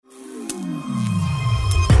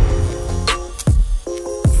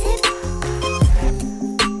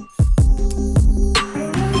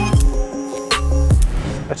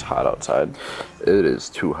hot outside. It is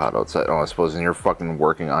too hot outside. Oh, I suppose, and you're fucking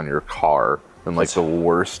working on your car in like the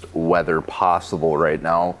worst weather possible right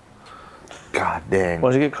now. God dang.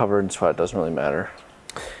 Once you get covered in sweat, it doesn't really matter.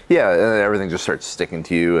 Yeah, and then everything just starts sticking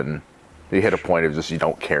to you, and you hit a point of just you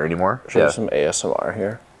don't care anymore. Should have some ASMR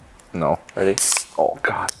here. No. Ready? Oh,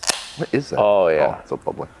 God. What is that? Oh, yeah. Oh, it's so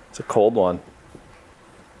bubbly. It's a cold one.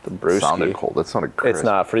 The brewski. It sounded cold. That sounded crisp. It's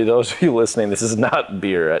not. For those of you listening, this is not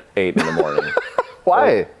beer at 8 in the morning.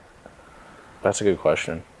 Why? That's a good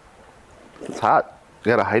question. It's hot.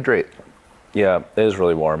 You gotta hydrate. Yeah, it is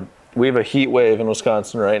really warm. We have a heat wave in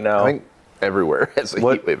Wisconsin right now. I think everywhere has a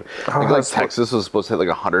heat wave. I think like Texas was supposed to hit like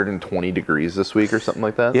 120 degrees this week or something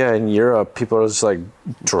like that. Yeah, in Europe, people are just like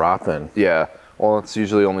dropping. Yeah. Well, it's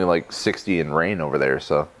usually only like 60 and rain over there,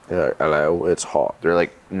 so. Yeah, it's hot. They're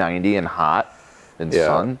like 90 and hot and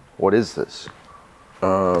sun. What is this?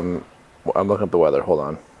 I'm looking up the weather. Hold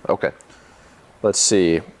on. Okay. Let's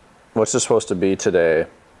see. What's this supposed to be today?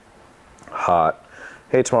 Hot.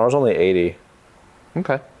 Hey, tomorrow's only 80.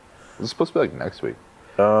 Okay. It's supposed to be like next week.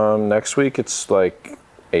 Next week it's like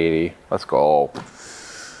 80. Let's go.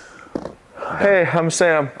 Hey, I'm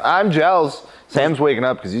Sam. I'm Gels. Sam's waking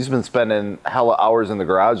up because he's been spending hella hours in the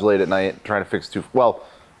garage late at night trying to fix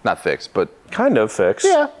not fix, but kind of fix.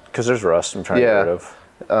 Yeah. Because there's rust I'm trying to get rid of.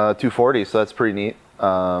 240, so that's pretty neat.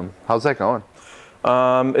 How's that going?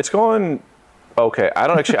 It's going okay. I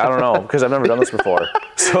don't know because I've never done this before.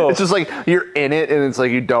 So it's just like you're in it and it's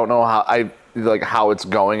like you don't know how it's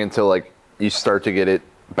going until like you start to get it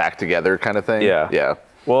back together kind of thing. Yeah. Yeah.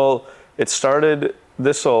 Well, it started.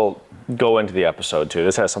 This will go into the episode too.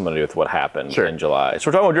 This has something to do with what happened in July. So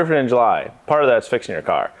we're talking about drifting in July. Part of that's fixing your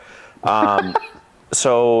car.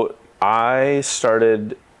 So I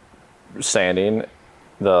started sanding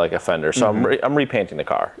the a fender. So I'm repainting the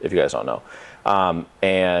car, if you guys don't know.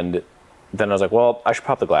 And then I was like, well, I should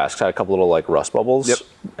pop the glass because I had a couple little rust bubbles. Yep.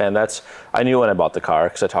 And I knew when I bought the car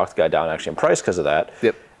because I talked the guy down actually in price because of that.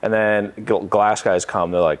 Yep. And then glass guys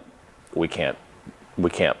come, they're like, we can't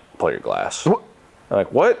pull your glass. What? I'm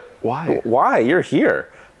like, what? Why? Why? You're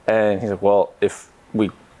here. And he's like, well, if we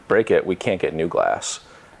break it, we can't get new glass.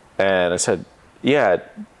 And I said, yeah,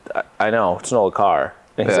 I know. It's an old car.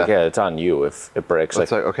 And he's like, yeah, it's on you if it breaks.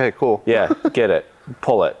 It's like, okay, cool. Yeah, get it.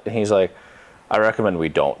 Pull it. And he's like, I recommend we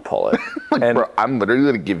don't pull it. And bro, I'm literally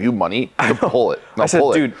going to give you money to pull it. No, I said,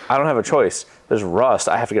 pull dude, I don't have a choice. There's rust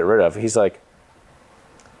I have to get rid of. He's like,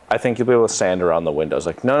 I think you'll be able to sand around the windows.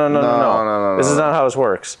 Like, no. This is not how this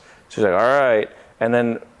works. She's like, all right. And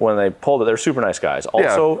then when they pulled it, they're super nice guys.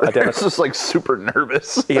 Also, identical. It's just like super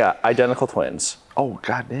nervous. Yeah, identical twins. Oh,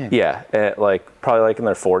 god damn. Yeah, probably in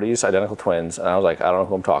their 40s, identical twins. And I was like, I don't know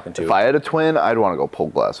who I'm talking to. If I had a twin, I'd want to go pull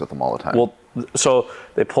glass with them all the time. Well, so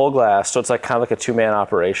they pull glass, so it's kind of like a two-man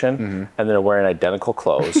operation, and they're wearing identical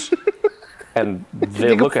clothes, and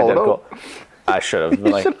they look identical. I should have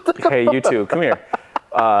been like, hey, you two, come here.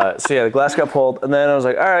 So yeah, the glass got pulled, and then I was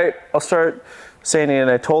like, all right, I'll start sanding. And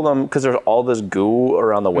I told them because there's all this goo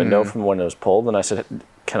around the window from when it was pulled, and I said,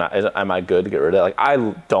 am I good to get rid of it? Like, I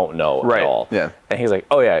don't know at all. Yeah. And he's like,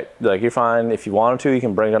 oh yeah, you're fine. If you wanted to, you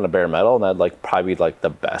can bring it down to bare metal, and that'd probably be the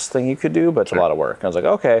best thing you could do, but it's a lot of work. And I was like,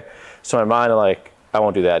 okay. So in my mind, I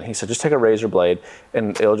won't do that. And he said, just take a razor blade,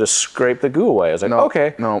 and it'll just scrape the goo away. I was like,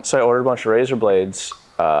 okay. No. So I ordered a bunch of razor blades,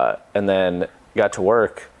 and then got to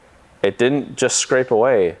work. It didn't just scrape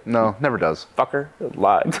away. No, never does. Fucker,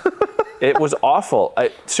 lied. It was awful.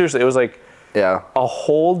 Seriously, it was a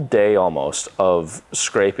whole day almost of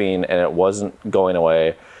scraping, and it wasn't going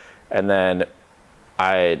away. And then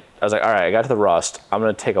I was like, all right, I got to the rust. I'm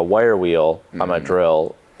going to take a wire wheel on my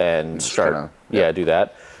drill and start, do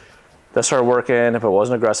that. That started working, if it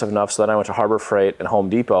wasn't aggressive enough. So then I went to Harbor Freight and Home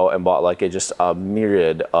Depot and bought just a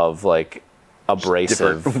myriad of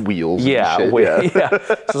abrasive different wheels. Yeah, and shit. So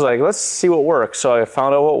I was like, let's see what works. So I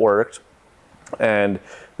found out what worked, and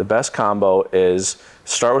the best combo is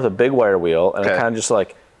start with a big wire wheel, and it kind of just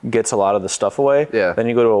gets a lot of the stuff away. Yeah. Then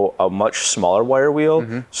you go to a much smaller wire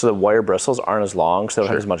wheel, so the wire bristles aren't as long, so they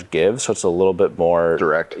don't have as much give, so it's a little bit more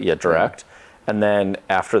direct. Yeah, direct. And then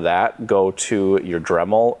after that, go to your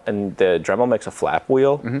Dremel, and the Dremel makes a flap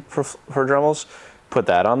wheel for Dremels. Put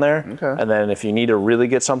that on there, and then if you need to really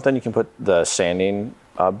get something, you can put the sanding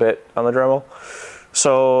bit on the Dremel.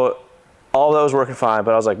 So all that was working fine,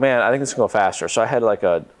 but I was like, man, I think this can go faster. So I had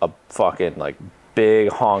a fucking big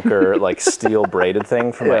honker steel braided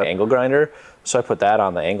thing for my angle grinder. So I put that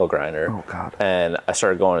on the angle grinder. Oh god! And I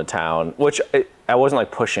started going to town, which I wasn't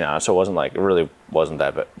pushing on, so it wasn't it really wasn't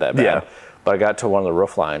that bad. Yeah. But I got to one of the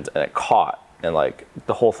roof lines and it caught, and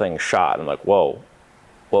the whole thing shot. I'm like, whoa.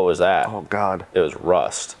 what was that? Oh God. It was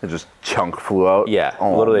rust. It just chunk flew out? Yeah,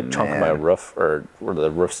 literally a chunk of my roof, or where the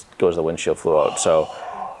roof goes to the windshield, flew out. So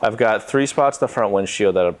I've got 3 spots in the front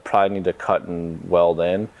windshield that I probably need to cut and weld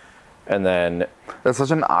in. And then... That's such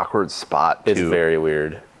an awkward spot, too. It's very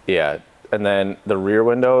weird. Yeah. And then the rear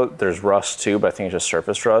window, there's rust too, but I think it's just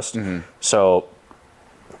surface rust. Mm-hmm. So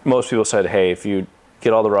most people said, hey, if you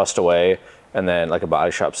get all the rust away, and then like a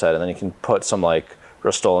body shop said, and then you can put some like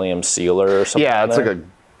Rust-Oleum sealer or something. Yeah, it's like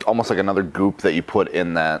almost like another goop that you put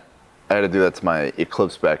in that. I had to do that to my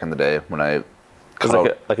Eclipse back in the day when I... It's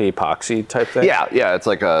like an epoxy type thing? Yeah. It's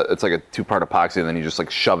like a 2-part epoxy, and then you just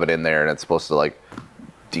like shove it in there, and it's supposed to like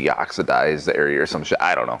deoxidize the area or some shit.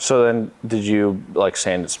 I don't know. So then did you like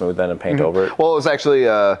sand it smooth then and paint over it? Well, it was actually,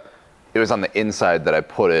 it was on the inside that I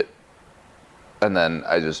put it, and then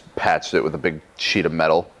I just patched it with a big sheet of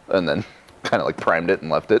metal, and then kind of like primed it and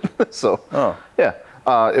left it. So, yeah.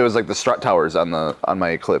 It was like the strut towers on my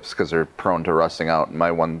Eclipse, because they're prone to rusting out. And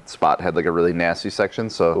my one spot had like a really nasty section,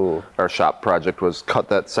 so our shop project was cut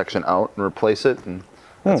that section out and replace it, and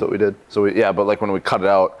that's what we did. So but like when we cut it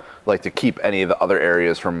out, like to keep any of the other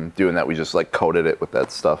areas from doing that, we just like coated it with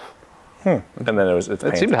that stuff. And then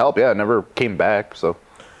it seemed to help. Yeah, it never came back. So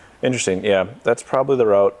interesting. Yeah, that's probably the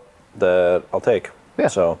route that I'll take. Yeah.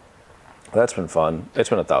 So that's been fun. It's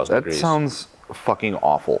been 1,000 degrees. That sounds fucking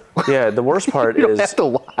awful. Yeah, the worst part you is... don't have to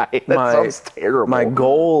lie. That sounds terrible. My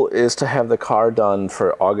goal is to have the car done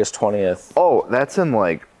for August 20th. Oh, that's in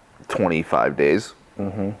like 25 days.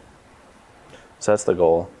 Mm-hmm. So that's the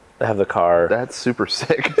goal. To have the car... That's super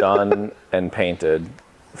sick. done and painted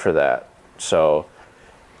for that. So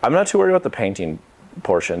I'm not too worried about the painting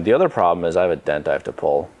portion. The other problem is I have a dent I have to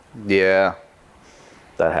pull. Yeah.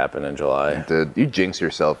 That happened in July. Dude, you jinx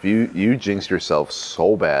yourself. You jinx yourself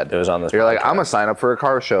so bad. It was on this You're podcast. like, I'm going to sign up for a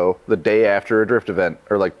car show the day after a drift event,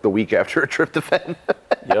 or like the week after a drift event.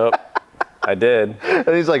 Yep, I did.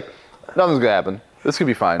 And he's like, nothing's going to happen. This could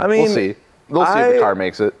be fine. I mean, we'll see. We'll see if the car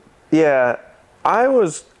makes it. Yeah, I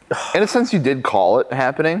was... In a sense, you did call it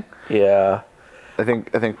happening. Yeah. I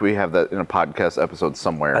think we have that in a podcast episode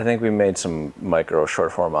somewhere. I think we made some micro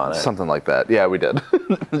short form on it. Something like that. Yeah, we did.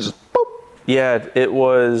 Just boop. Yeah, it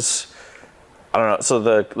was... I don't know. So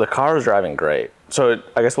the car was driving great. So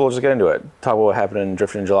I guess we'll just get into it. Talk about what happened in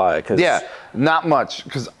Drifting in July. Yeah, not much,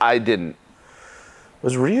 because I didn't.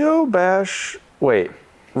 Was Rio Bash... Wait.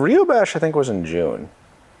 Rio Bash, I think, was in June,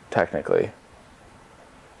 technically.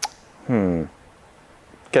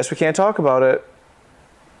 Guess we can't talk about it.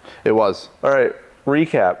 It was. All right,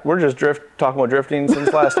 recap. We're just talking about drifting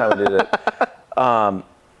since last time we did it.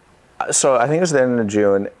 So I think it was the end of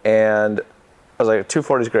June, and I was like,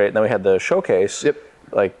 240 is great. And then we had the showcase,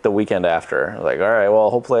 like the weekend after. I was like, all right, well,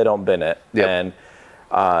 hopefully I don't bin it. Yep.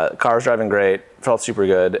 And car's driving great, felt super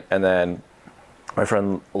good. And then my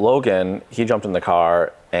friend Logan, he jumped in the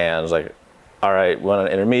car and was like, all right, we went on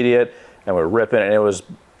intermediate, and we're ripping, and it was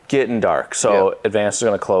getting dark. So advanced is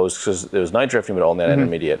going to close because it was night drifting, but only on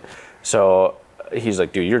intermediate. So he's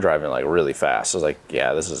like, dude, you're driving like really fast. I was like,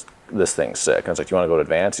 yeah, this thing's sick. And I was like, do you want to go to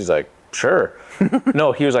advanced? He's like, sure.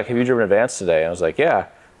 No, he was like, have you driven advanced today? And I was like, yeah.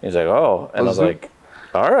 He's like, oh. And I was like,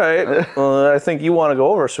 all right. Well, I think you want to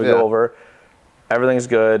go over. So we go over. Everything's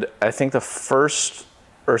good. I think the first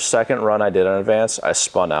or second run I did on advanced, I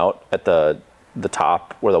spun out at the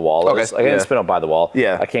top where the wall is. Like, I didn't spin out by the wall.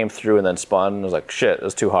 Yeah. I came through and then spun, and I was like, shit, it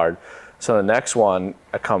was too hard. So the next one,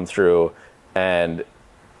 I come through, and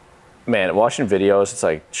man, watching videos, it's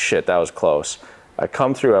like, shit, that was close. I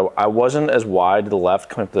come through, I wasn't as wide to the left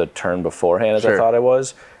coming up to the turn beforehand as I thought I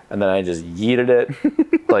was, and then I just yeeted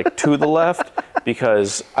it like to the left,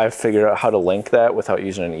 because I figured out how to link that without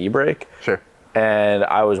using an e-brake. Sure. And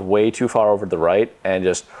I was way too far over to the right, and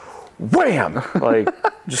just wham! Like,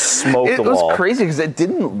 just smoked the wall. It was crazy because it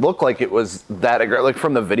didn't look like it was that aggressive. Like,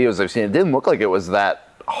 from the videos I've seen, it didn't look like it was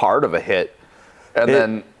that hard of a hit. And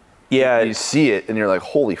then you see it, and you're like,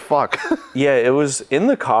 holy fuck. Yeah, it was in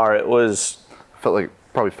the car. It was... Probably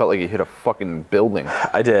felt like you hit a fucking building.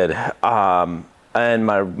 I did. And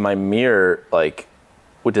my mirror, like,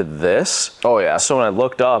 did this. Oh, yeah. So when I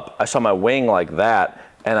looked up, I saw my wing like that,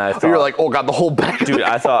 and I thought... You're like, oh, God, the whole back. Dude,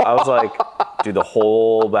 I was like, dude, the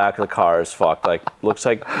whole back of the car is fucked. Like, looks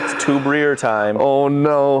like it's tube rear time. Oh,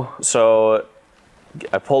 no. So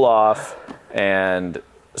I pull off, and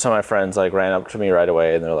some of my friends, like, ran up to me right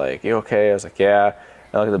away, and they're like, you okay? I was like, yeah.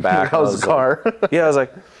 And I look at the back. How's the car? Yeah, I was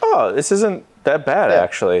like, oh, this isn't that bad,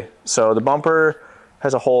 actually. So the bumper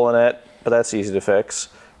has a hole in it, but that's easy to fix.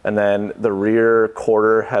 And then the rear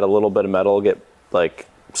quarter had a little bit of metal get, like,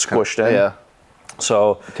 squished in. Yeah.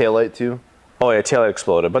 So taillight too? Oh yeah, taillight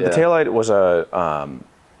exploded. But the taillight was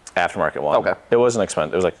aftermarket one. Okay. It wasn't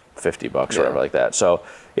expensive. It was like $50 or whatever like that. So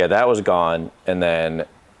yeah, that was gone. And then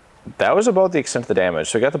that was about the extent of the damage.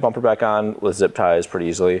 So we got the bumper back on with zip ties pretty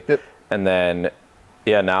easily. Yep. And then,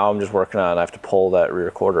 yeah, now I'm just working on, I have to pull that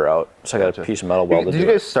rear quarter out. So I got a piece of metal welded. Did you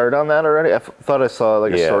guys start on that already? I thought I saw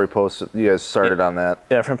like a story post. You guys started on that.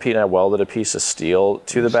 Yeah, from Pete and I welded a piece of steel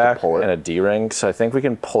to the back and a D-ring. So I think we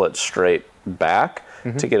can pull it straight back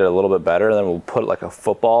to get it a little bit better. And then we'll put like a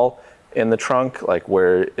football in the trunk, like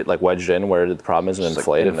where it like wedged in where the problem is, and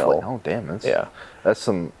inflate it. Oh, damn. That's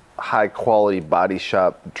some high quality body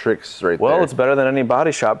shop tricks right there. Well, it's better than any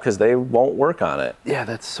body shop because they won't work on it. Yeah,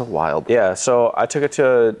 that's so wild. Yeah, so I took it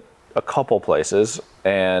to a couple places,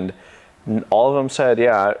 and all of them said,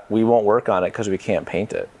 yeah, we won't work on it because we can't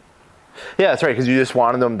paint it. Yeah, that's right, because you just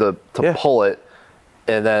wanted them to pull it,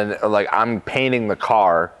 and then, like, I'm painting the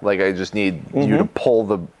car, like, I just need you to pull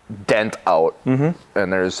the dent out, and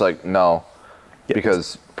there's, like, no,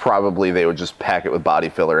 because probably they would just pack it with body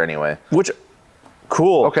filler anyway. Which...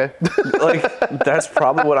 Cool. Okay. Like, that's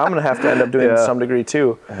probably what I'm going to have to end up doing to some degree,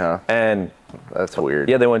 too. Yeah. And that's weird.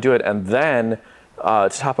 Yeah, they wouldn't do it. And then, to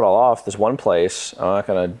top it all off, there's one place, I'm not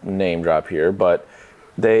going to name drop here, but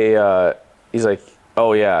he's like,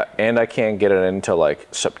 oh, yeah, and I can't get it until, like,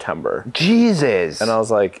 September. Jesus. And I was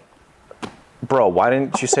like, bro, why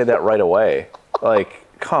didn't you say that right away? Like,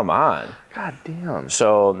 come on. God damn.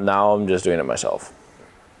 So now I'm just doing it myself.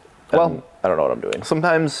 And well, I don't know what I'm doing.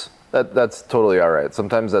 Sometimes... That's totally all right.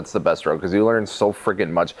 Sometimes that's the best road because you learn so freaking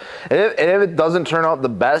much. And if it doesn't turn out the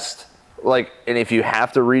best, like, and if you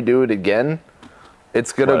have to redo it again,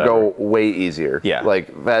 it's going to go way easier. Yeah.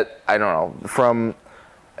 Like that, I don't know, from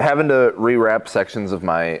having to rewrap sections of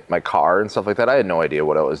my car and stuff like that, I had no idea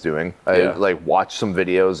what I was doing. I like watched some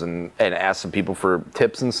videos and asked some people for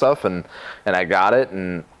tips and stuff and I got it.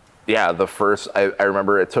 And yeah, I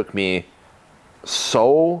remember it took me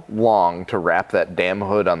so long to wrap that damn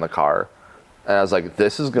hood on the car, and I was like,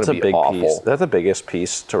 "This is going to be awful." Piece. That's the biggest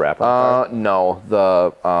piece to wrap on the car?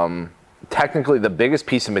 No, technically the biggest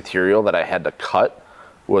piece of material that I had to cut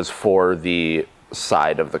was for the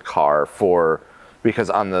side of the car because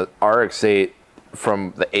on the RX-8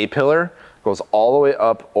 from the A-pillar goes all the way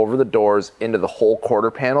up over the doors into the whole quarter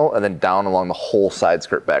panel and then down along the whole side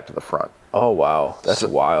skirt back to the front. Oh, wow. That's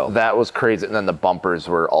wild. That was crazy. And then the bumpers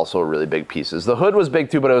were also really big pieces. The hood was big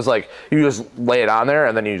too, but it was like you just lay it on there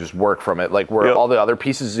and then you just work from it. Like where all the other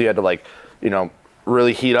pieces you had to like,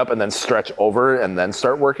 really heat up and then stretch over and then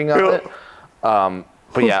start working on it.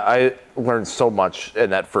 But yeah, I learned so much in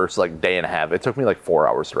that first like day and a half. It took me like 4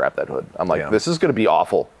 hours to wrap that hood. I'm like, this is going to be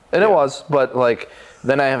awful. And it was, but like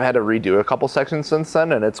then I have had to redo a couple sections since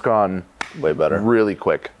then and it's gone way better. Really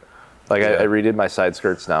quick. Like I redid my side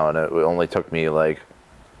skirts now, and it only took me like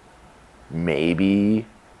maybe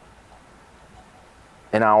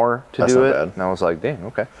an hour to do it. Bad. And I was like, "Dang,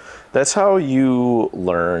 okay." That's how you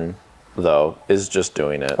learn, though, is just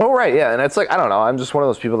doing it. Oh, right, yeah. And it's like I don't know. I'm just one of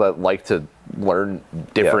those people that like to learn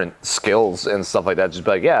different skills and stuff like that. Just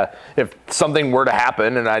be like, yeah, if something were to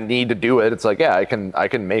happen and I need to do it, it's like, yeah, I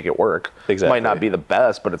can make it work. Exactly. It might not be the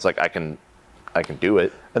best, but it's like I can do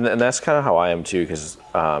it. And that's kind of how I am too, because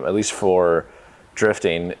at least for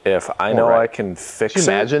drifting, if I know I can fix it. Can you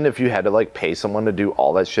imagine if you had to like pay someone to do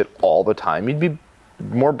all that shit all the time? You'd be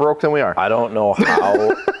more broke than we are. I don't know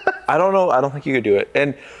how. I don't know. I don't think you could do it.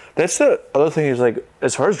 And that's the other thing is like,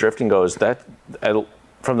 as far as drifting goes,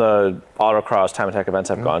 from the autocross time attack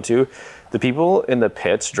events I've gone to, the people in the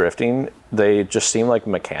pits drifting, they just seem like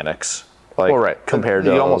mechanics. Like, compared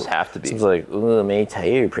to you almost have to be. It's like, my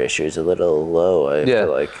tire pressure is a little low. I feel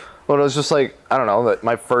like. Well, it was just like I don't know.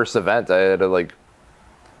 My first event, I had to like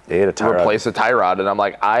replace a tie rod, and I'm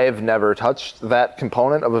like, I've never touched that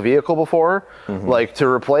component of a vehicle before, like to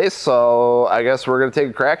replace. So I guess we're gonna take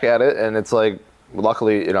a crack at it. And it's like,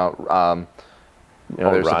 luckily, there's some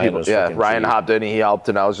people. Yeah, Ryan hopped in, he helped,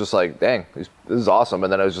 and I was just like, dang, this is awesome.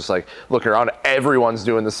 And then I was just like, looking around, everyone's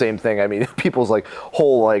doing the same thing. I mean, people's like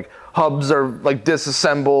whole like hubs are like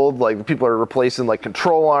disassembled, like people are replacing like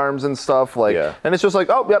control arms and stuff, like, and it's just like,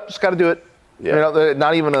 oh, yep, just got to do it. Yeah.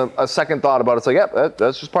 Not even a second thought about it. It's like, yep,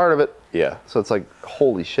 that's just part of it. Yeah. So it's like,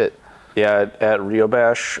 holy shit. Yeah, at Rio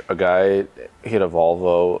Bash, a guy hit a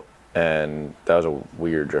Volvo, and that was a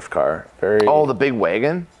weird drift car. The big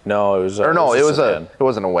wagon? No, it was. It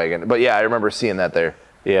wasn't a wagon, but yeah, I remember seeing that there.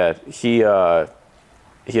 Yeah, he had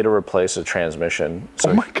to replace a transmission.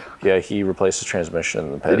 So, oh my god. Yeah, he replaced the transmission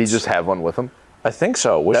in the pits. Did he just have one with him? I think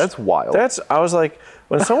so. That's wild. I was like,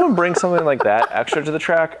 when someone brings something like that extra to the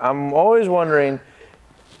track, I'm always wondering,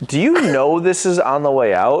 do you know this is on the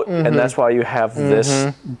way out, and that's why you have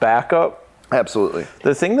this backup? Absolutely.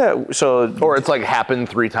 The thing or it's like happened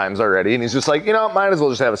 3 times already, and he's just like, might as well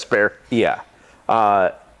just have a spare. Yeah.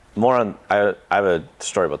 More on, I have a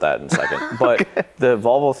story about that in a second. But the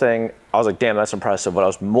Volvo thing, I was like, damn, that's impressive. What I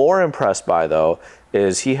was more impressed by, though,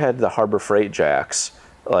 is he had the Harbor Freight jacks,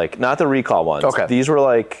 like not the recall ones. Okay. These were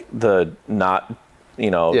like the not,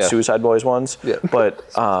 Suicide Boys ones. Yeah. But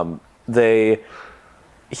he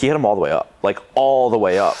had them all the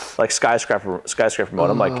way up, like skyscraper mode.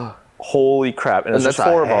 I'm like, holy crap. And it was that's just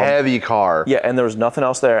 4 of them. A heavy car. Yeah, and there was nothing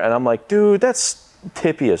else there. And I'm like, dude, that's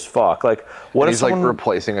tippy as fuck. Like, what if he's someone, like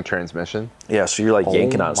replacing a transmission? Yeah, so you're like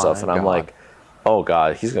yanking on stuff, and I'm like, oh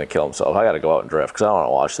god, he's gonna kill himself. I gotta go out and drift because I don't want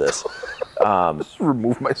to watch this. Just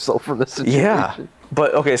remove myself from this situation. Yeah,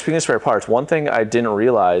 but okay. Speaking of spare parts, one thing I didn't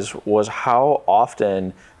realize was how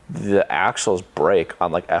often the axles break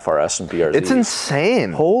on like FRS and BRZ. It's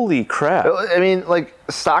insane. Holy crap! I mean, like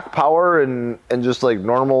stock power and just like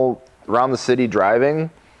normal around the city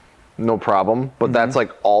driving. No problem, but that's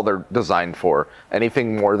like all they're designed for.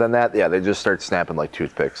 Anything more than that, they just start snapping like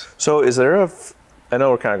toothpicks. So is there I know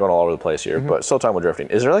we're kind of going all over the place here, but still talking about drifting.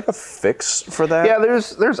 Is there like a fix for that? Yeah,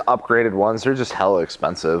 there's upgraded ones. They're just hella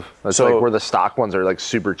expensive. It's like where the stock ones are like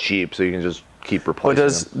super cheap, so you can just keep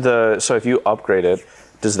replacing them. So if you upgrade it,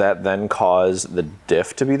 does that then cause the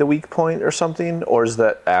diff to be the weak point or something? Or is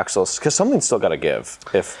that axles? Because something's still got to give.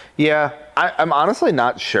 Yeah, I'm honestly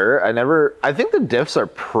not sure. I think the diffs are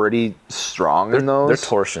pretty strong in those. They're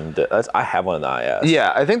torsion. I have one in the IS.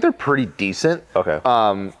 Yeah, I think they're pretty decent. Okay.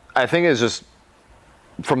 I think it's just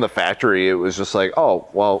from the factory, it was just like, oh,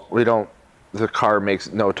 well, the car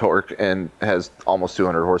makes no torque and has almost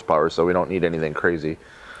 200 horsepower, so we don't need anything crazy.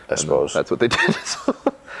 I suppose. That's what they did.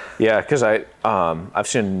 Yeah, because I've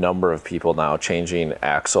seen a number of people now changing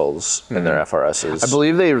axles in their FRSs. I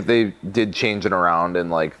believe they did change it around in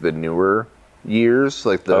like the newer years,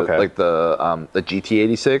 like the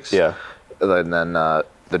GT86. Yeah, and then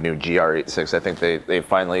the new GR86. I think they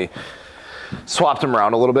finally swapped them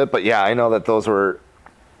around a little bit. But yeah, I know that those were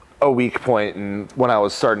a weak point, and when I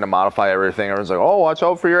was starting to modify everything, everyone's like, oh, watch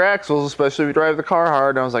out for your axles, especially if you drive the car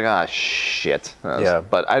hard. And I was like, shit. Yeah.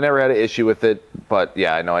 But I never had an issue with it. But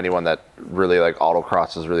yeah, I know anyone that really like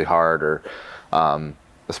autocrosses really hard or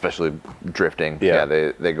especially drifting,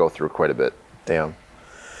 they go through quite a bit. Damn.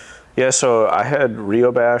 Yeah, so I had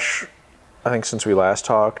Rio Bash, I think, since we last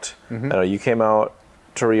talked. I know you came out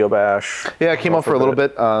to Rio Bash. Yeah, I came out for a little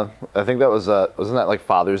bit. I think that was, wasn't that like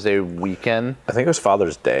Father's Day weekend? I think it was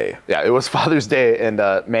Father's Day. Yeah, it was Father's Day, and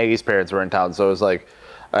Maggie's parents were in town, so it was like,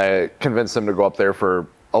 I convinced them to go up there for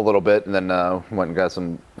a little bit, and then went and got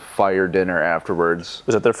some fire dinner afterwards.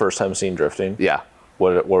 Was that their first time seeing drifting? Yeah.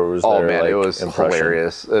 What was their, man, it was impression?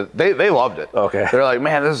 Hilarious. They loved it. Okay. They're like,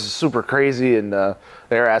 man, this is super crazy, and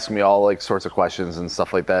they were asking me all like sorts of questions and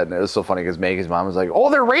stuff like that, and it was so funny because Maggie's mom was like, oh,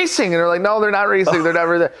 they're racing, and they're like, no, they're not racing. They're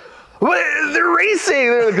never there. They're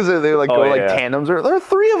racing because they like go like tandems. There are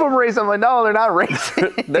 3 of them racing. I'm like, no, they're not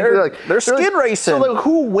racing. they're skid racing. So like,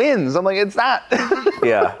 who wins? I'm like, it's not.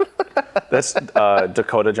 Yeah. That's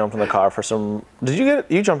Dakota jumped in the car for some.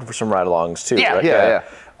 You jumped for some ride-alongs too? Yeah, right? yeah.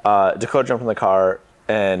 Dakota jumped in the car,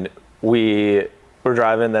 and we were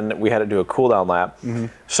driving. Then we had to do a cool down lap.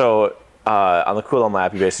 So on the cool down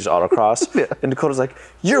lap, you basically just autocross. And Dakota's like,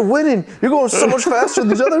 "You're winning! You're going so much faster than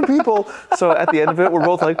these other people." So at the end of it, we're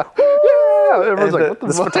both like, "Yeah!" Everyone's like, "What?"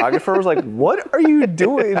 This photographer was like, "What are you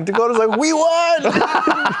doing?" And Dakota's like, "We won!"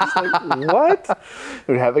 It's like, what?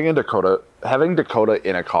 Dude, having Dakota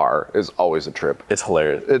in a car is always a trip. It's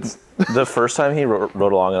hilarious. It's the first time he rode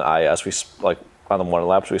along in IS, we like on the morning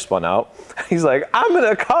laps we spun out. He's like, "I'm in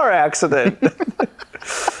a car accident."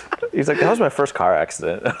 He's like, "That was my first car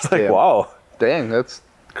accident." I was like, "Wow, dang, that's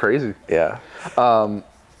crazy." Yeah. No,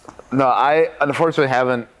 I unfortunately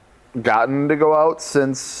haven't gotten to go out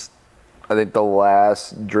since I think the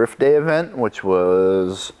last Drift Day event, which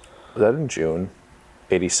was that in June,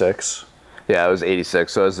 '86. Yeah, it was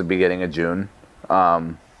 '86, so it was the beginning of June.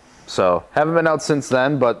 So haven't been out since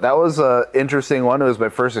then, but that was an interesting one. It was my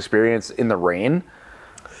first experience in the rain.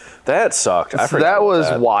 That sucked. That was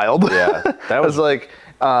wild. Yeah, that was like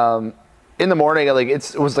in the morning. Like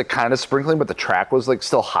it was like kind of sprinkling, but the track was like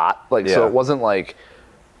still hot. Like so, it wasn't like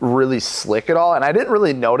really slick at all. And I didn't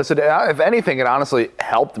really notice it. If anything, it honestly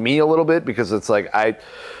helped me a little bit because it's like I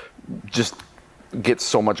just get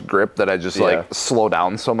so much grip that I just like slow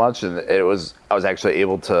down so much, and I was actually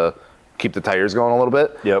able to keep the tires going a little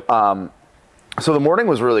bit. Yep. So the morning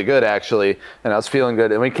was really good, actually, and I was feeling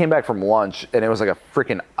good. And we came back from lunch, and it was like a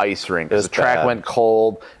freaking ice rink. The track went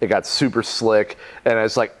cold. It got super slick, and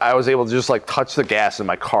it's like I was able to just like touch the gas, and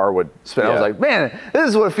my car would spin. I was like, man, this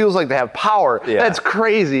is what it feels like to have power. That's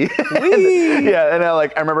crazy. And I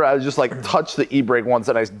remember I was just like touched the e-brake once,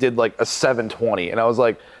 and I did like a 720, and I was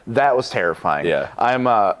like, that was terrifying. I'm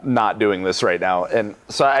not doing this right now. And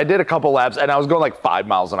so I did a couple laps, and I was going like 5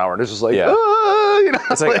 miles an hour, and it's just like,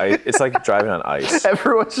 it's like driving on ice.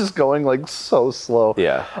 Everyone's just going like so slow.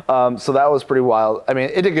 So that was pretty wild. I mean,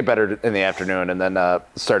 it did get better in the afternoon, and then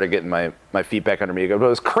started getting my feet back under me again. But it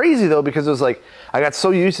was crazy though, because it was like I got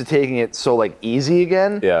so used to taking it so like easy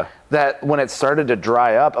again. That when it started to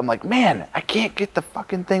dry up, I'm like, man, I can't get the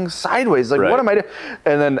fucking thing sideways. Like, what am I doing?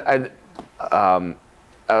 And then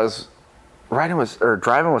I was driving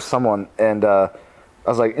with someone, and I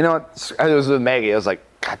was like, you know what? It was with Maggie. I was like,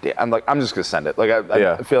 God damn, I'm just gonna send it. Like,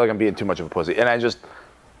 I feel like I'm being too much of a pussy, and I just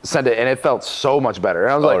sent it, and it felt so much better.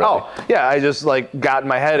 And I was I just like got in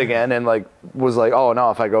my head again, and like was like, oh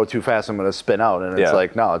no, if I go too fast, I'm gonna spin out. And it's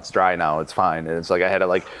like, no, it's dry now, it's fine. And it's like I had to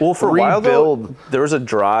like for a while though, there was a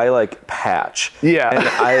dry like patch.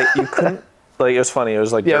 And you couldn't. Like, it was funny. It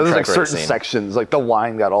was like there was like certain sections, like the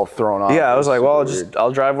line got all thrown off. I was like, well,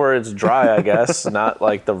 I'll drive where it's dry, I guess, not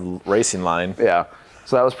like the racing line.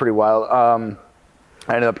 So that was pretty wild.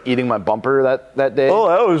 I ended up eating my bumper that day. Oh,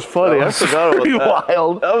 that was funny. I forgot about that.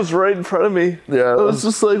 Wild. That was right in front of me. I was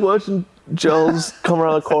just like watching Gels come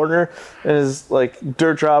around the corner, and his like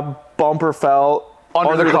dirt drop bumper fell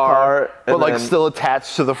under the car, but like still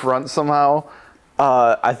attached to the front somehow.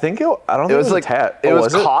 I think it was like it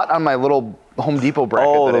was caught on my little Home Depot bracket.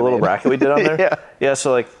 Oh, the little bracket we did on there?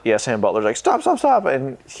 So like, Sam Butler's like, stop.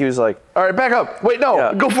 And he was like, all right, back up. Wait,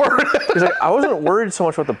 no, go forward. He's like, I wasn't worried so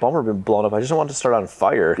much about the bumper being blown up. I just wanted to start on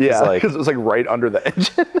fire. Because it was like right under the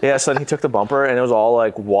engine. So then he took the bumper, and it was all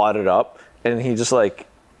like wadded up, and he just like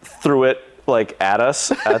threw it like at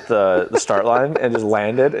us at the start line, and just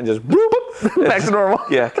landed, and just whoop, back to normal.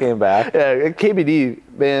 Came back. KBD,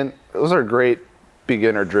 man, those are great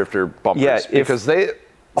beginner drifter bumpers because they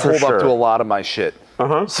hold up to a lot of my shit.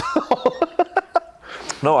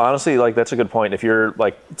 No, honestly, like that's a good point. If you're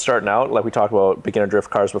like starting out, like we talked about beginner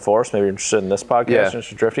drift cars before, so maybe you're interested in this podcast,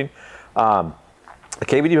 interested in drifting. The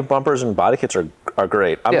KBD bumpers and body kits are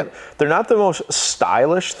great. They're not the most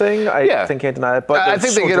stylish thing. I think can't deny it, but I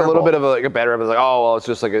think they get a little bit of a bad rep. It's like, oh well, it's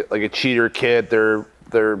just like a cheater kit.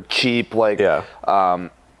 They're cheap. Like they're a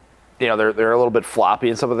little bit floppy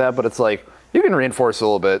and stuff like that. But it's like you can reinforce a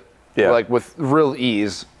little bit. Like with real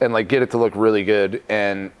ease and like get it to look really good,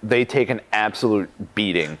 and they take an absolute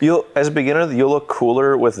beating. As a beginner, you'll look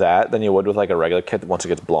cooler with that than you would with like a regular kit once it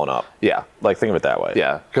gets blown up. Like think of it that way.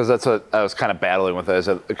 Because that's what I was kind of battling with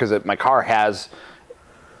it, because my car has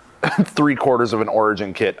 3/4 of an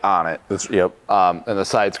Origin kit on it. And the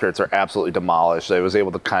side skirts are absolutely demolished. I was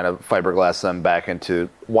able to kind of fiberglass them back into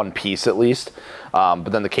one piece at least. But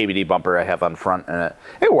then the KBD bumper I have on front, and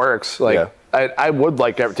it works. I would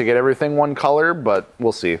like to get everything one color, but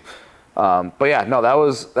we'll see. But that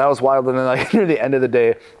was wild. And then like near the end of the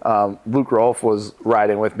day, Luke Rolfe was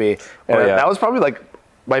riding with me, and that was probably like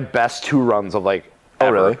my best 2 runs of like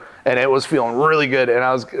ever. Really? And it was feeling really good. And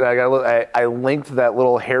I linked that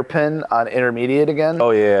little hairpin on intermediate again.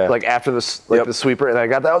 Like after the sweeper, and I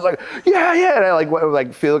got that. I was like, and I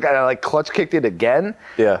like clutch kicked it again.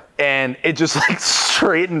 And it just like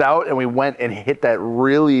straightened out, and we went and hit that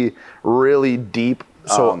really, really deep.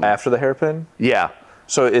 So after the hairpin?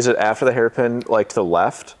 So is it after the hairpin, like to the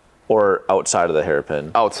left, or outside of the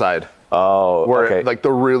hairpin? Outside. Oh, where like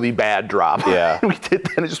the really bad drop. We did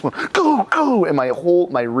that, and it just went go, and my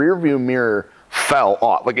rear view mirror fell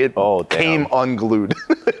off. Like it came unglued.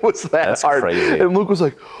 It was that's hard. Crazy. And Luke was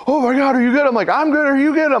like, "Oh my God, are you good?" I'm like, "I'm good. Are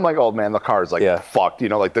you good?" I'm like, "Oh man, the car's like fucked.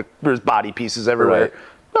 Like there's body pieces everywhere." Right.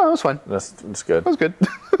 No, it was fine. That's good. That was good.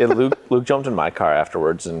 Luke jumped in my car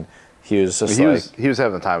afterwards, and he was just he was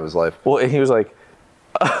having the time of his life. Well, and he was like,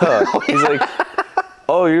 he's like,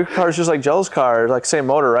 oh, your car's just like Gel's car, like same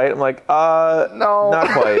motor, right? I'm like, no, not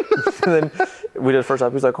quite. And then we did the first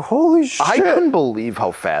time. He's like, holy shit! I couldn't believe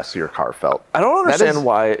how fast your car felt. I don't understand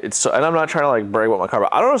why it's so. And I'm not trying to like brag about my car,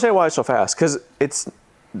 but I don't understand why it's so fast. Because it's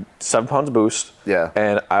 7 pounds boost.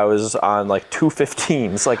 And I was on like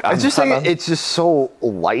 215s. Like I just think it's just so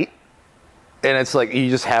light. And it's like you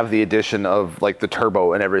just have the addition of like the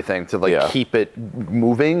turbo and everything to like keep it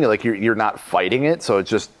moving. Like you're not fighting it, so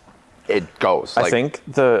it goes. I think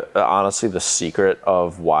honestly the secret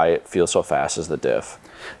of why it feels so fast is the diff.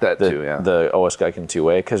 Too, The OS Geiken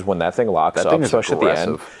 2-way, because when that thing locks up, especially at the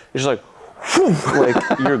end, it's just like,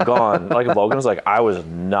 like you're gone. Like Logan was like, I was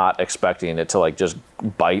not expecting it to like just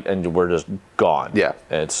bite and we're just gone. Yeah.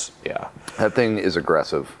 It's That thing is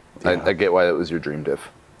aggressive. Yeah. I get why that was your dream diff.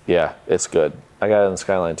 Yeah, it's good. I got it in the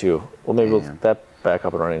Skyline too. Well, maybe we'll that back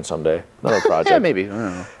up and running someday. Another project. Yeah, maybe. I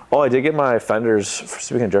don't know. Oh, I did get my fenders,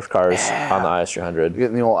 speaking of drift cars, on the IS300.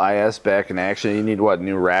 Getting the old IS back in action. You need what,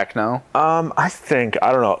 new rack now? I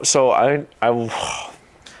don't know. So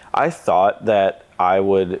I thought that I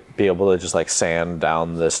would be able to just like sand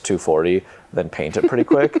down this 240, then paint it pretty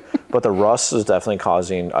quick. But the rust is definitely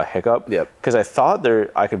causing a hiccup. Yep. Because I thought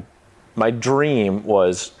my dream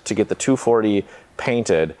was to get the 240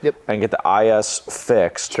 painted and get the IS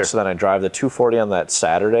fixed. Sure. So then I drive the 240 on that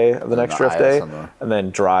Saturday of the next drift day, and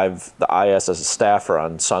then drive the IS as a staffer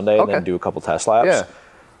on Sunday, and then do a couple test laps. Yeah.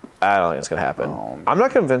 I don't think it's gonna happen. I'm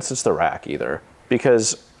not convinced it's the rack either,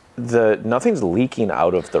 because nothing's leaking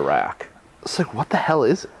out of the rack. It's like, what the hell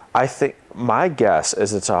is it? I think my guess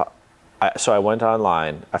is so I went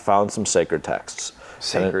online, I found some sacred texts.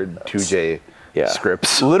 Sacred 2J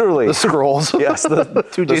scripts. Literally. The scrolls. Yes, the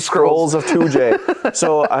 2J the scrolls of 2J.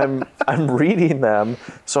 So I'm reading them.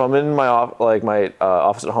 So I'm in my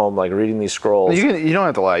office at home, like reading these scrolls. You don't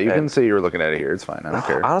have to lie. You can say you were looking at it here. It's fine. I don't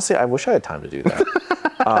care. Honestly, I wish I had time to do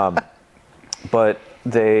that. But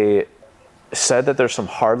they said that there's some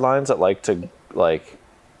hard lines that like to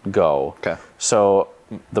go. Okay. So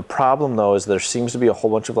the problem though is there seems to be a whole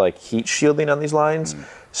bunch of like heat shielding on these lines,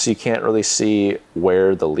 so you can't really see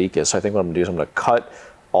where the leak is. So I think what I'm gonna do is I'm gonna cut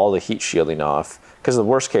all the heat shielding off, because the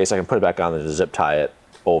worst case I can put it back on and just zip tie it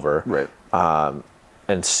over. Right.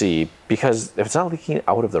 And see, because if it's not leaking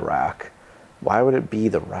out of the rack, why would it be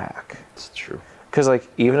the rack? It's true. Because like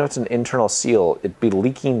even if it's an internal seal, it'd be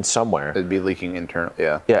leaking somewhere. It'd be leaking internal.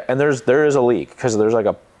 Yeah. Yeah, and there is a leak because there's like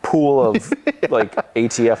a pool of like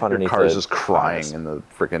ATF underneath. Your car's just crying in the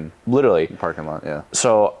freaking literally parking lot. Yeah.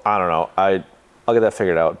 So I don't know. I'll get that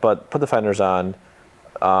figured out. But put the fenders on.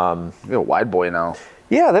 You're a wide boy now.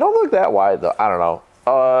 Yeah, they don't look that wide though. I don't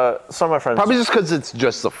know. Some of my friends probably just because it's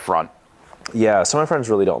just the front. Yeah, some of my friends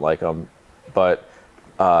really don't like them, but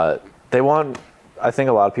they want. I think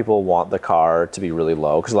a lot of people want the car to be really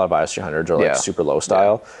low because a lot of IS300s are like super low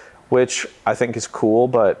style, which I think is cool,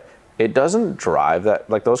 but it doesn't drive that,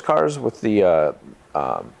 like those cars with the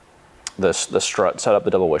strut set up,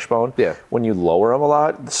 the double wishbone. Yeah. When you lower them a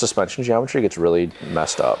lot, the suspension geometry gets really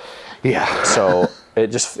messed up. Yeah. So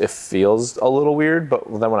it feels a little weird, but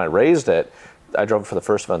then when I raised it, I drove it for the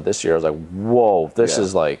first event this year. I was like, whoa, this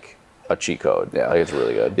is like a cheat code. Yeah. Like it's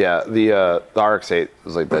really good. Yeah. The RX-8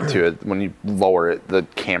 is like that too. When you lower it, the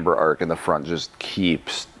camber arc in the front just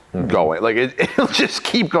keeps going. Like it'll just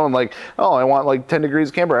keep going. Like, oh, I want like 10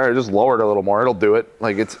 degrees camber. All right, just lower it a little more. It'll do it.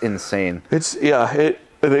 Like it's insane. It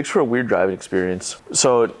makes for a weird driving experience.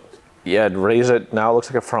 So yeah, raise it. Now it looks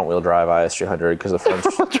like a front wheel drive IS300 because the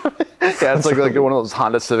front. Yeah, it's like one of those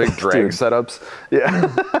Honda Civic drag setups.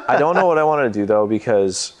 Yeah. I don't know what I want to do though,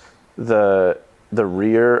 because the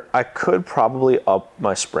rear, I could probably up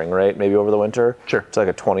my spring rate maybe over the winter. Sure. It's like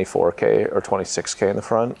a 24K or 26K in the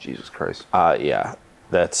front. Jesus Christ. Yeah,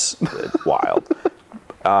 that's wild.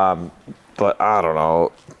 But I don't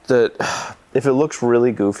know. If it looks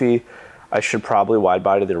really goofy, I should probably wide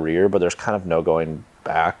body the rear, but there's kind of no going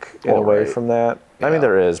back away from that. Yeah. I mean,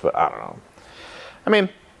 there is, but I don't know. I mean,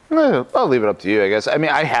 I'll leave it up to you, I guess. I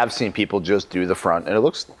mean, I have seen people just do the front, and it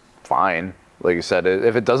looks fine. Like you said,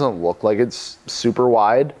 if it doesn't look like it's super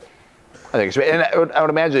wide, I think it's. And I would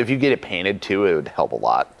imagine if you get it painted too, it would help a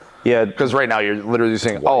lot. Yeah. Because right now you're literally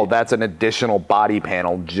saying, oh, that's an additional body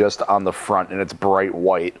panel just on the front, and it's bright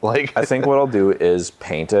white. Like I think what I'll do is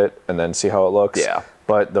paint it and then see how it looks. Yeah.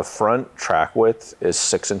 But the front track width is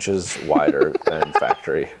 6 inches wider than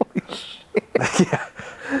factory.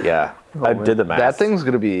 Yeah. I did the math. That thing's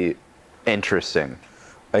gonna be interesting.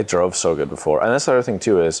 I drove so good before, and that's the other thing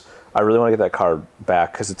too is I really want to get that car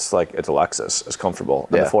back because it's a Lexus. It's comfortable.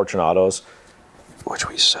 And the Fortunatos, which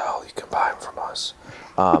we sell, you can buy them from us.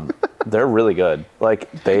 They're really good. Like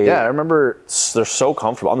I remember they're so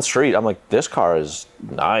comfortable on the street. I'm like, this car is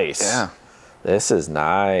nice. Yeah, this is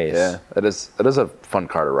nice. Yeah, it is a fun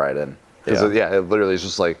car to ride in. It literally is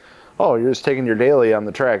just like, oh, you're just taking your daily on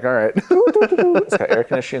the track. All right. It's got air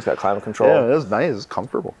conditioning. It's got climate control. Yeah, it's nice. It's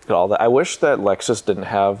comfortable. It's got all that. I wish that Lexus didn't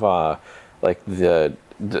have like the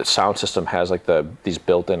sound system has like these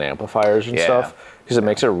built-in amplifiers and stuff, because it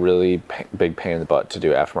makes it a really big pain in the butt to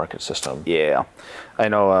do aftermarket system. Yeah, I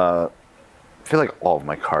know. I feel like all of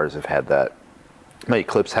my cars have had that. My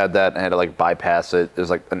Eclipse had that, and I had to like bypass it. There's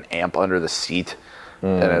like an amp under the seat,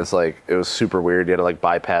 and it's like it was super weird. You had to like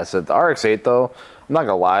bypass it. The RX-8 though, I'm not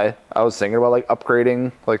gonna lie, I was thinking about like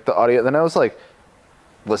upgrading like the audio. Then I was like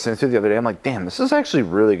listening to it the other day. I'm like, damn, this is actually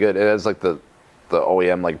really good. It has like the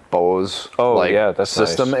OEM like Bose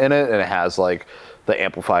system in it, and it has like the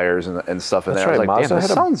amplifiers and stuff in there. I was like, damn,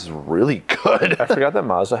 this sounds really good. I forgot that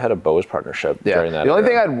Mazda had a Bose partnership during that. The only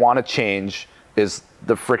thing I'd want to change is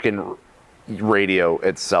the freaking radio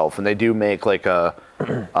itself, and they do make like a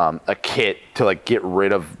kit to like get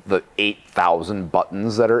rid of the 8,000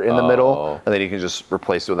 buttons that are in the middle, and then you can just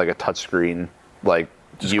replace it with like a touchscreen like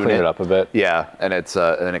just unit. Clean it up a bit. Yeah, and it's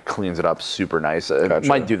and it cleans it up super nice. It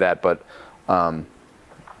might do that, but yeah,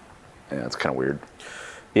 it's kind of weird.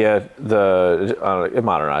 Yeah, it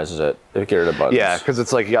modernizes it. It gets rid of buttons. Yeah, because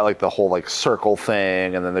it's like you got like the whole like circle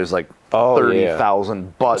thing, and then there's like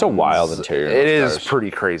 30,000 buttons. It's a wild interior. It is pretty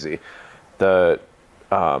crazy.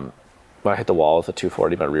 When I hit the wall with the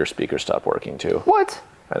 240, my rear speaker stopped working too. What?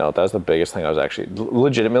 I know, that was the biggest thing I was actually,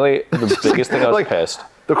 legitimately, the biggest thing I was like, pissed.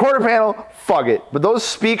 The quarter panel, fuck it. But those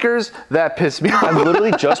speakers, that pissed me off. I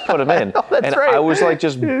literally just put them in. That's right. I was like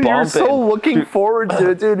just bumping. You're so looking forward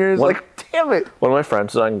to it, dude. You're just like, damn it. One of my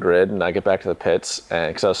friends was on grid, and I get back to the pits,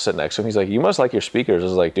 and because I was sitting next to him, he's like, you must like your speakers. I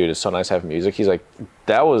was like, dude, it's so nice to have music. He's like,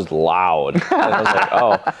 that was loud. And I was like,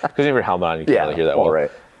 oh, because you have your helmet on, you can't really hear that well.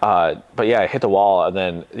 Right. But yeah, I hit the wall, and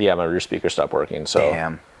then, my rear speaker stopped working. So.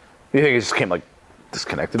 Damn. You think it just came like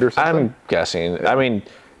disconnected or something? I'm guessing. Yeah. I mean,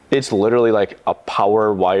 it's literally like a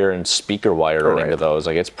power wire and speaker wire running to those.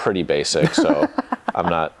 Like, it's pretty basic, so I'm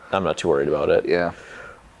not too worried about it. Yeah.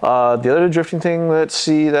 The other drifting thing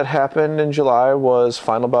that happened in July was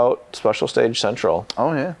Final Bout Special Stage Central.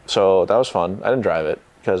 Oh yeah. So that was fun. I didn't drive it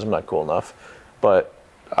because I'm not cool enough, but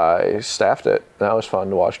I staffed it. That was fun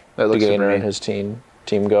to watch DeGainer and his team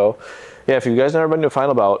go. Yeah, if you guys never been to a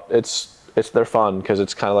Final Bout, they're fun because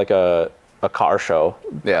it's kind of like a car show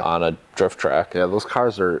on a drift track. Yeah, those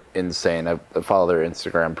cars are insane. I follow their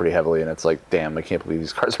Instagram pretty heavily, and it's like, damn, I can't believe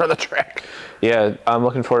these cars are on the track. Yeah, I'm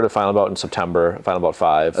looking forward to Final Bout in September, Final Bout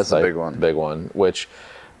 5. That's a big one. Big one, which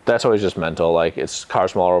that's always just mental. Like, it's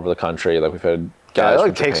cars from all over the country. Like, we've had guys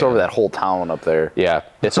it takes over that whole town up there. Yeah,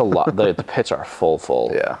 it's a lot. The pits are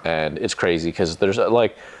full. Yeah. And it's crazy because there's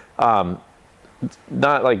like,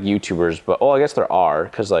 not like YouTubers, but, I guess there are,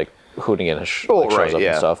 because like, Hoonigan shows up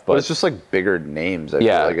and stuff. But it's just like bigger names. I feel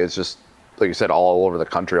like it's just, like you said, all over the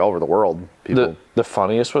country, all over the world. People. The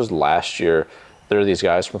funniest was last year. There were these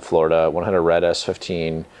guys from Florida. One had a red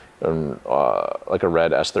S15 and like a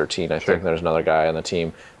red S13, I think. There's another guy on the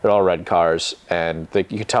team. They're all red cars, and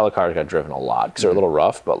you could tell the cars got driven a lot because they're a little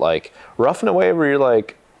rough, but like rough in a way where you're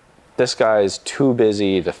like, this guy's too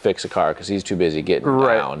busy to fix a car because he's too busy getting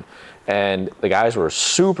down. And the guys were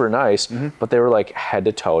super nice, but they were like head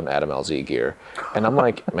to toe in Adam LZ gear. And I'm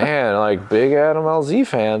like, man, like big Adam LZ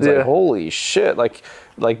fans, like holy shit, like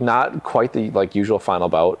not quite the like usual Final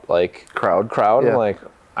Bout like crowd. I'm like,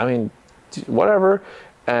 I mean, whatever.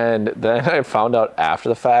 And then I found out after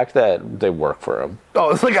the fact that they work for him. Oh,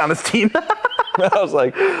 it's like on his team. I was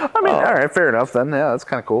like, I mean, all right, fair enough then. Yeah, that's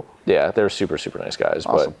kind of cool. Yeah, they're super, super nice guys.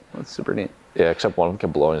 Awesome. But that's super neat. Yeah, except one of them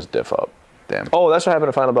kept blowing his diff up. Damn. Oh, that's what happened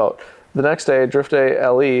to Final Bout. The next day, Drift Day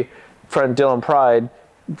LE, friend Dylan Pride.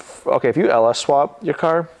 Okay, if you LS swap your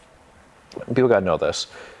car, people gotta know this.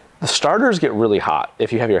 The starters get really hot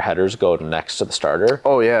if you have your headers go next to the starter.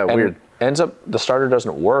 Oh yeah, weird. Ends up the starter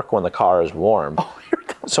doesn't work when the car is warm. Oh,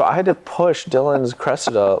 so I had to push Dylan's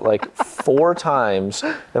Cressida like 4 times.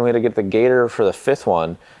 Then we had to get the Gator for the 5th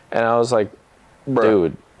one, and I was like,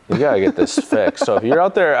 dude, you gotta get this fixed. So if you're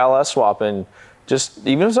out there LS swapping, just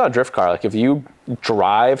even if it's not a drift car, like if you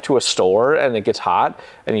drive to a store and it gets hot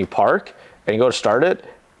and you park and you go to start it,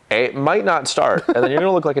 it might not start, and then you're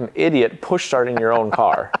gonna look like an idiot push starting your own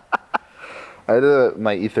car. I had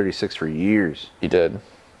my E36 for years. You did.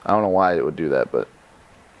 I don't know why it would do that, but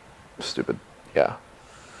stupid. Yeah.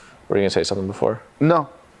 Were you gonna say something before? No.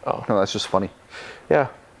 Oh. No, that's just funny. Yeah.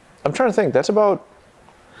 I'm trying to think. That's about.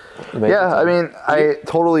 Yeah, I mean, I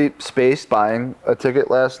totally spaced buying a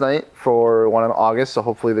ticket last night for one in August, so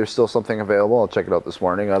hopefully there's still something available. I'll check it out this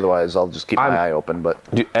morning. Otherwise, I'll just keep my eye open. But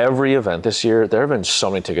every event this year, there have been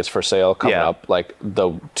so many tickets for sale coming up, like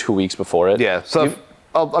the 2 weeks before it. Yeah, so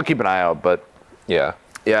I'll keep an eye out. But yeah,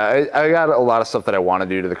 I got a lot of stuff that I want to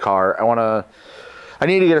do to the car. I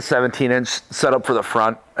need to get a 17-inch set up for the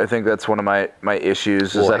front. I think that's one of my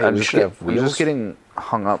issues. Is that I'm just getting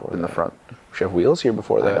hung up in the front. We should have wheels here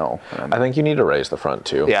before that. I know. I think you need to raise the front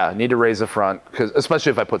too. Yeah, I need to raise the front, especially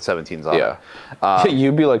if I put 17s on. Yeah.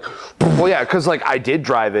 You'd be like, well, yeah, because like I did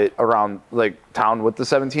drive it around like town with the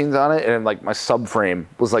 17s on it, and like my subframe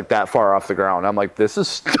was like that far off the ground. I'm like, this is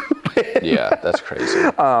stupid. Yeah, that's crazy.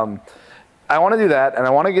 I want to do that, and I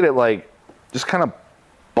want to get it like just kind of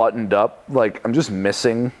buttoned up. Like, I'm just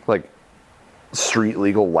missing, like, street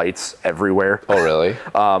legal lights everywhere. Oh, really?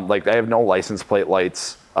 Like, I have no license plate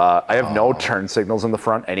lights. I have no turn signals in the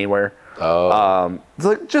front anywhere.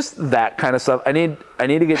 Like just that kind of stuff. I need to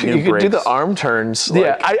get new brakes. You could do the arm turns. Like...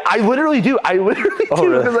 Yeah, I literally do. I literally do.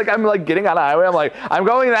 Really? Because like I'm like getting on a highway. I'm like, I'm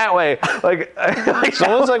going that way. Like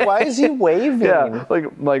someone's like, why is he waving? Yeah, like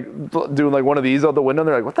doing like one of these out the window.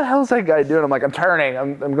 They're like, what the hell is that guy doing? I'm like, I'm turning.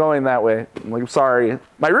 I'm going that way. I'm like, sorry.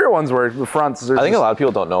 My rear ones work. The fronts. I think a lot of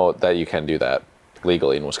people don't know that you can do that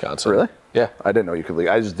legally in Wisconsin. Really? Yeah. I didn't know you could.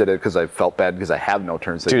 I just did it because I felt bad because I have no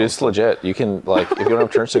turn signals. Dude, it's legit. You can, like, if you don't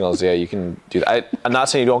have turn signals, yeah, you can do that. I'm not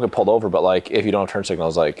saying you don't get pulled over, but, like, if you don't have turn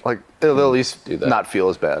signals, like they'll at least do that. Not feel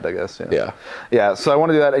as bad, I guess. Yeah. Yeah, so I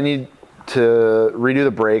want to do that. I need to redo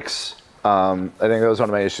the brakes. I think that was one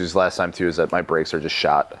of my issues last time, too, is that my brakes are just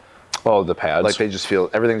shot. Oh, the pads? Like,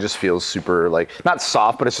 everything just feels super, like, not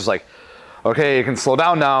soft, but it's just like, okay, you can slow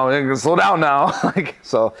down now. Like,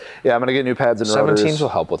 so, yeah, I'm going to get new pads and rotors. 17s will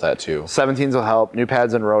help with that, too. 17s will help. New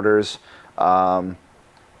pads and rotors. I'm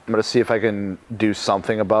going to see if I can do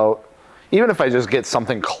something about, even if I just get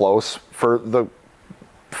something close for the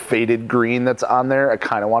faded green that's on there, I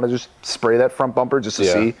kind of want to just spray that front bumper just to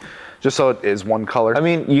see, just so it is one color. I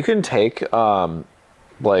mean, you can take,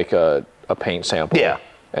 like, a paint sample. Yeah.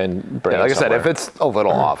 And bring like it I said, if it's a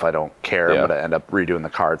little off, I don't care. Yeah. I'm going to end up redoing the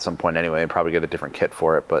car at some point anyway and probably get a different kit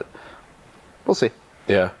for it, but we'll see.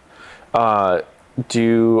 Yeah. Are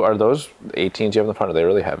those 18s you have in the front, are they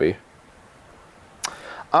really heavy?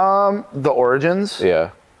 The Origins?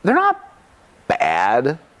 Yeah. They're not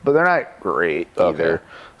bad, but they're not great either.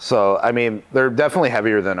 So, I mean, they're definitely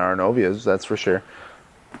heavier than our Novias, that's for sure.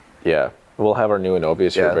 Yeah. We'll have our new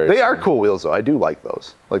Inovias here very soon. They are cool wheels, though. I do like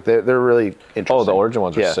those. Like, they're really interesting. Oh, the Origin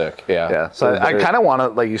ones are sick. Yeah. Yeah. So I kind of want to,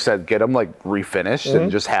 like you said, get them, like, refinished and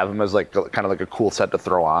just have them as, like, kind of like a cool set to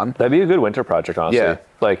throw on. That'd be a good winter project, honestly. Yeah.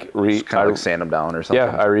 Like, kind of like sand them down or something.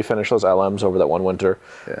 Yeah, I refinished those LMs over that one winter.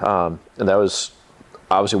 Yeah. And that was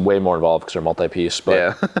obviously way more involved because they're multi-piece.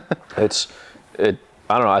 But I don't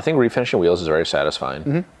know. I think refinishing wheels is very satisfying.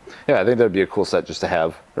 Mm-hmm. Yeah, I think that'd be a cool set just to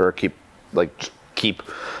have or keep.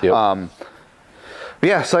 Yep.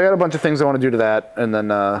 Yeah, so I got a bunch of things I want to do to that, and then,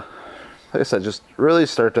 like I said, just really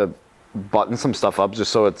start to button some stuff up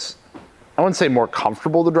just so it's, I wouldn't say more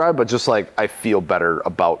comfortable to drive, but just like I feel better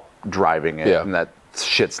about driving it and that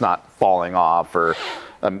shit's not falling off, or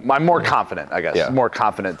I'm more confident, I guess. Yeah. More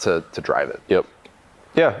confident to drive it. Yep.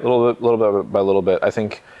 Yeah, little bit by little bit. I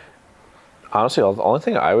think, honestly, the only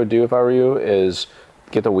thing I would do if I were you is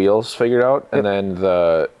get the wheels figured out, and then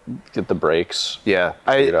get the brakes. Yeah,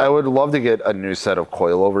 I would love to get a new set of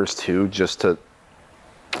coilovers too, just to,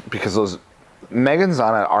 because those Megans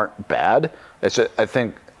on it aren't bad. It's just, I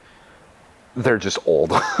think they're just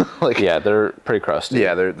old. Like, yeah, they're pretty crusty.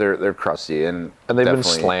 Yeah, they're crusty and they've been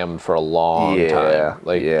slammed for a long time.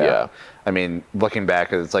 Like, I mean, looking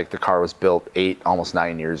back, it's like the car was built 8, almost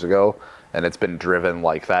 9 years ago. And it's been driven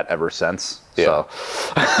like that ever since. Yeah. So.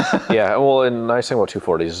 Yeah. Well, and the nice thing about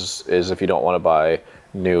 240s is if you don't want to buy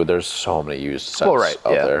new, there's so many used sets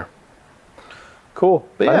out there. Cool.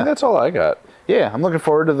 But I think that's all I got. Yeah, I'm looking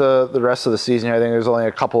forward to the rest of the season. I think there's only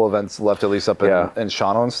a couple events left, at least up in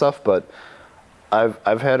Shawano and stuff. But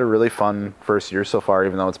I've had a really fun first year so far,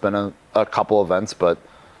 even though it's been a couple events. But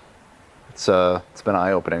it's been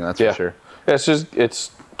eye-opening, that's for sure. Yeah,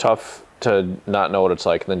 it's tough to not know what it's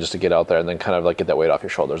like, and then just to get out there and then kind of like get that weight off your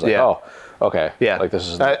shoulders. Like, oh, okay. Yeah. Like this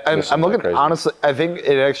is. I'm looking, honestly, I think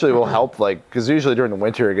it actually will help, like, because usually during the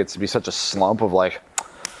winter it gets to be such a slump of like,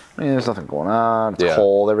 there's nothing going on. It's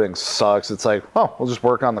cold. Everything sucks. It's like, oh, we'll just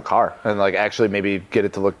work on the car and like actually maybe get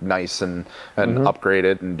it to look nice and upgrade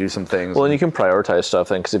it and do some things. Well, and you can prioritize stuff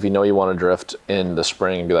then, because if you know you want to drift in the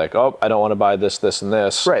spring and be like, oh, I don't want to buy this, this, and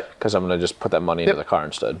this, right? Because I'm going to just put that money into the car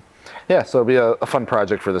instead. Yeah, so it'll be a fun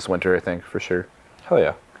project for this winter, I think, for sure. Hell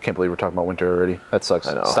yeah. I can't believe we're talking about winter already. That sucks.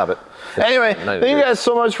 I know. Stop it. Anyway, thank you guys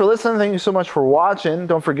so much for listening. Thank you so much for watching.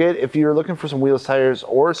 Don't forget, if you're looking for some wheels, tires,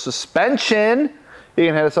 or suspension, you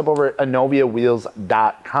can head us up over at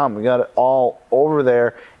AnoviaWheels.com. We got it all over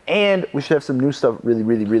there. And we should have some new stuff really,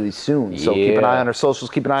 really, really soon. So keep an eye on our socials.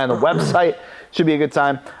 Keep an eye on the website. Should be a good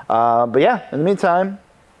time. But yeah, in the meantime,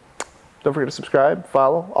 don't forget to subscribe,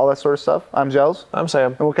 follow, all that sort of stuff. I'm Gels. I'm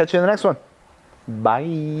Sam. And we'll catch you in the next one.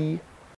 Bye.